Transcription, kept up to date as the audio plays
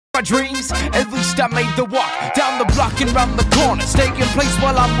my dreams. At least I made the walk down the block and round the corner. Stay in place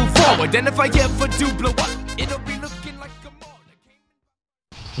while I move forward. And if I ever do blow up, it'll be looking like a morning.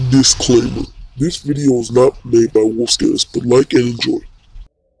 Disclaimer. This video is not made by Wolfscares, but like and enjoy.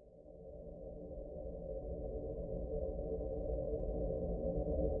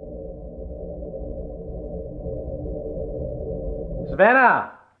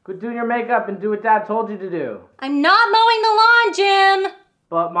 Savannah, quit doing your makeup and do what Dad told you to do. I'm not mowing the lawn, Jim!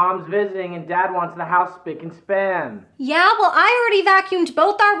 But Mom's visiting and Dad wants the house spick and span. Yeah, well, I already vacuumed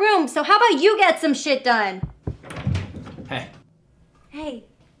both our rooms, so how about you get some shit done? Hey. Hey.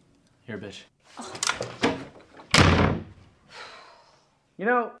 Here, bitch. Oh. You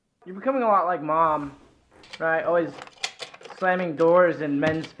know, you're becoming a lot like Mom, right? Always slamming doors in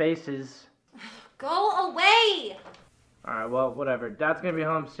men's faces. Go away! Alright, well, whatever. Dad's gonna be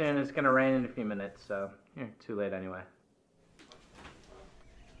home soon. It's gonna rain in a few minutes, so you're too late anyway.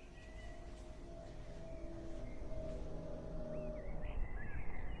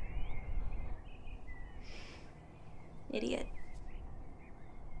 Idiot.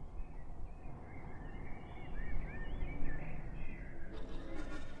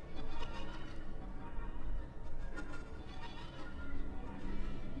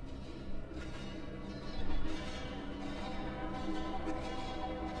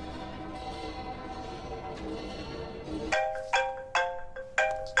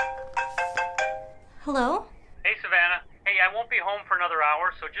 Hello? Hey, Savannah. Hey, I won't be home for another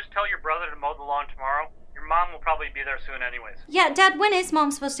hour, so just tell your brother to mow the lawn tomorrow. Your mom will probably be there soon anyways. Yeah, Dad, when is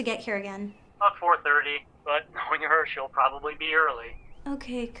Mom supposed to get here again? About 4:30, but knowing her, she'll probably be early.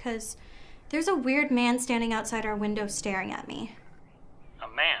 Okay, 'cause there's a weird man standing outside our window staring at me. A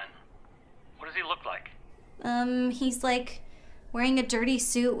man? What does he look like? He's like wearing a dirty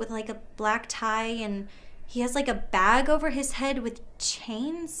suit with like a black tie, and he has like a bag over his head with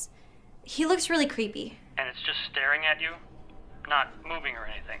chains. He looks really creepy. And it's just staring at you? Not moving or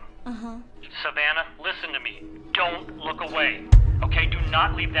anything? Uh-huh. Savannah, listen to me. Don't look away. Okay, do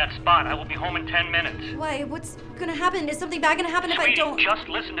not leave that spot. I will be home in 10 minutes. Why? What's gonna happen? Is something bad gonna happen if I don't? Just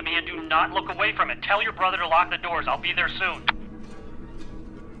listen to me and do not look away from it. Tell your brother to lock the doors. I'll be there soon.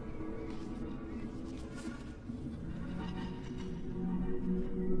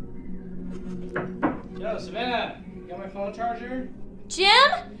 Yo, Savannah, you got my phone charger?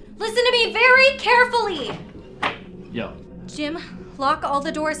 Jim? Listen to me very carefully! Yo. Jim, lock all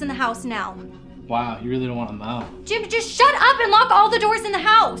the doors in the house now. Wow, you really don't want to mow. Jim, just shut up and lock all the doors in the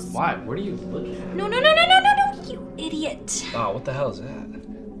house! Why? What are you looking at? No, you idiot. Oh, what the hell is that?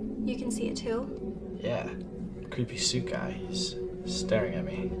 You can see it too? Yeah, creepy suit guy. He's staring at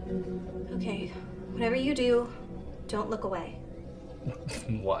me. Okay, whatever you do, don't look away.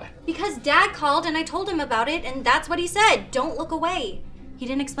 Why? Because Dad called and I told him about it, and that's what he said. Don't look away. He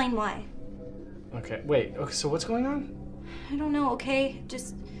didn't explain why. Okay, wait. Okay, so what's going on? I don't know, okay?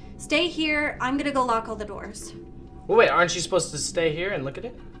 Just stay here. I'm gonna go lock all the doors. Well, wait, aren't you supposed to stay here and look at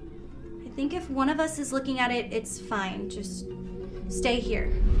it? I think if one of us is looking at it, it's fine. Just stay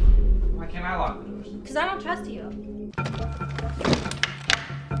here. Why can't I lock the doors? Because I don't trust you.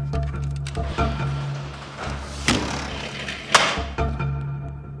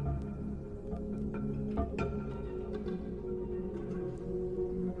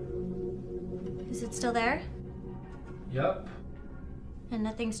 Is it still there? Yup. And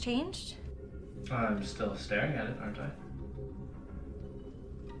nothing's changed? I'm still staring at it, aren't I?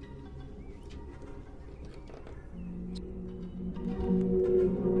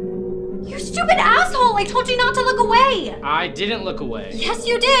 You stupid asshole! I told you not to look away! I didn't look away. Yes,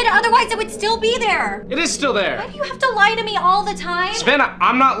 you did! Otherwise, it would still be there! It is still there. Why do you have to lie to me all the time? Savannah,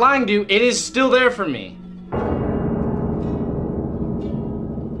 I'm not lying to you. It is still there for me.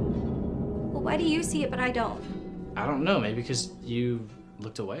 Well, why do you see it but I don't? I don't know. Maybe because you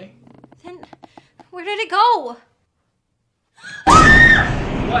looked away? Then, where did it go?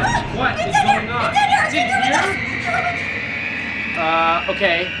 What is going on? It's in here!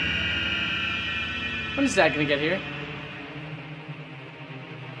 Okay. When is Dad gonna get here?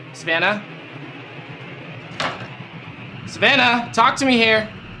 Savannah? Savannah, talk to me here.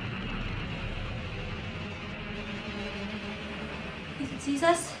 If it sees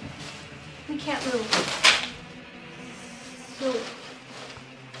us, we can't move. So,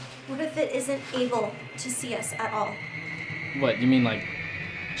 what if it isn't able to see us at all? What, you mean like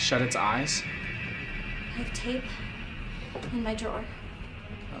shut its eyes? I have tape in my drawer.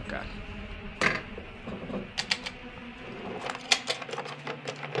 Okay.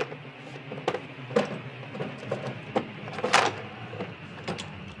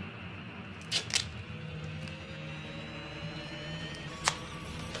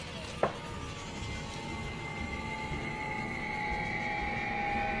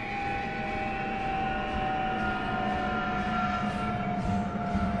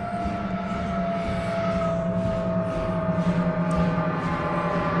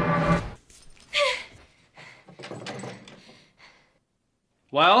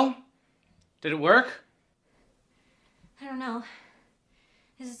 Well, did it work? I don't know.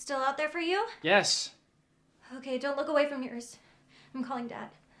 Is it still out there for you? Yes. Okay, don't look away from yours. I'm calling Dad.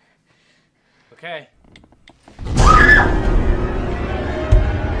 Okay.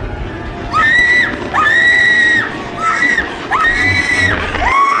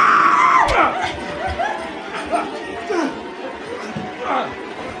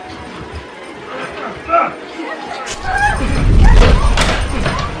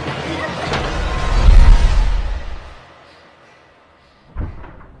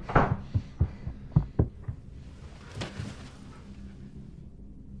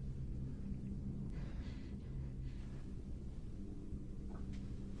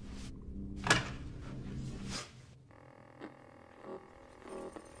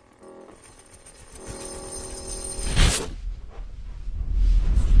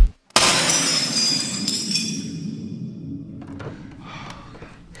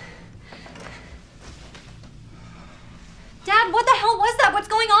 Dad, what the hell was that? What's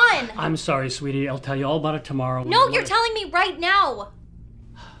going on? I'm sorry, sweetie. I'll tell you all about it tomorrow. No, you're telling me right now.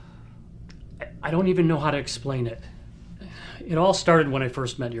 I don't even know how to explain it. It all started when I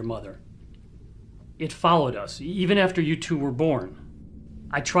first met your mother. It followed us, even after you two were born.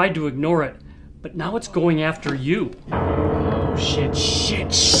 I tried to ignore it, but now it's going after you. Oh,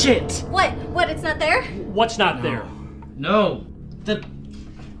 shit. What? What, it's not there? What's not there? No.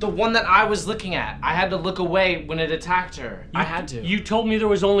 The one that I was looking at. I had to look away when it attacked her. I had to. You told me there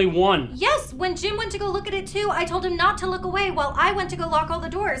was only one. Yes, when Jim went to go look at it too, I told him not to look away while I went to go lock all the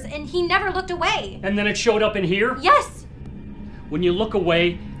doors, and he never looked away. And then it showed up in here? Yes! When you look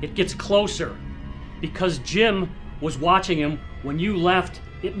away, it gets closer. Because Jim was watching him, when you left,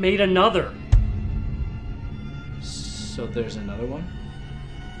 it made another. So there's another one?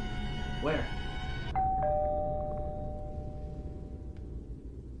 Where?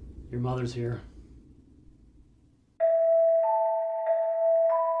 Your mother's here.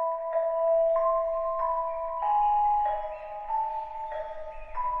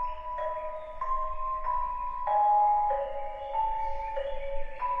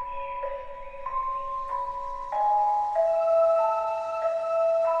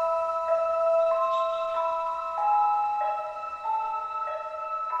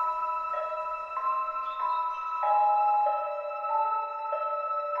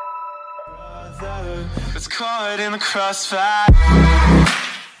 It's caught in the crossfire.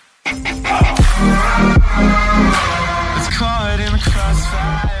 It's caught in the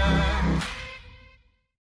crossfire.